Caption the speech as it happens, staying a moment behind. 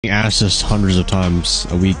Asked this hundreds of times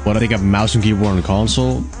a week. What I think of mouse and keyboard on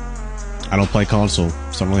console? I don't play console, so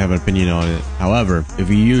I don't really have an opinion on it. However, if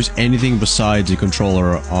you use anything besides a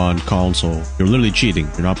controller on console, you're literally cheating.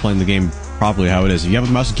 You're not playing the game properly how it is. If you have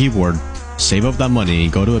a mouse and keyboard, save up that money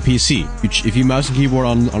and go to a PC. If you mouse and keyboard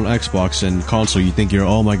on Xbox and console, you think you're,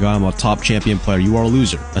 oh my god, I'm a top champion player. You are a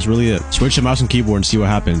loser. That's really it. Switch to mouse and keyboard and see what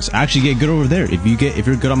happens. Actually get good over there. If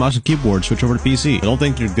you're good on mouse and keyboard, switch over to PC. I don't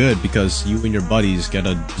think you're good because you and your buddies get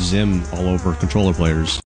a zim all over controller players.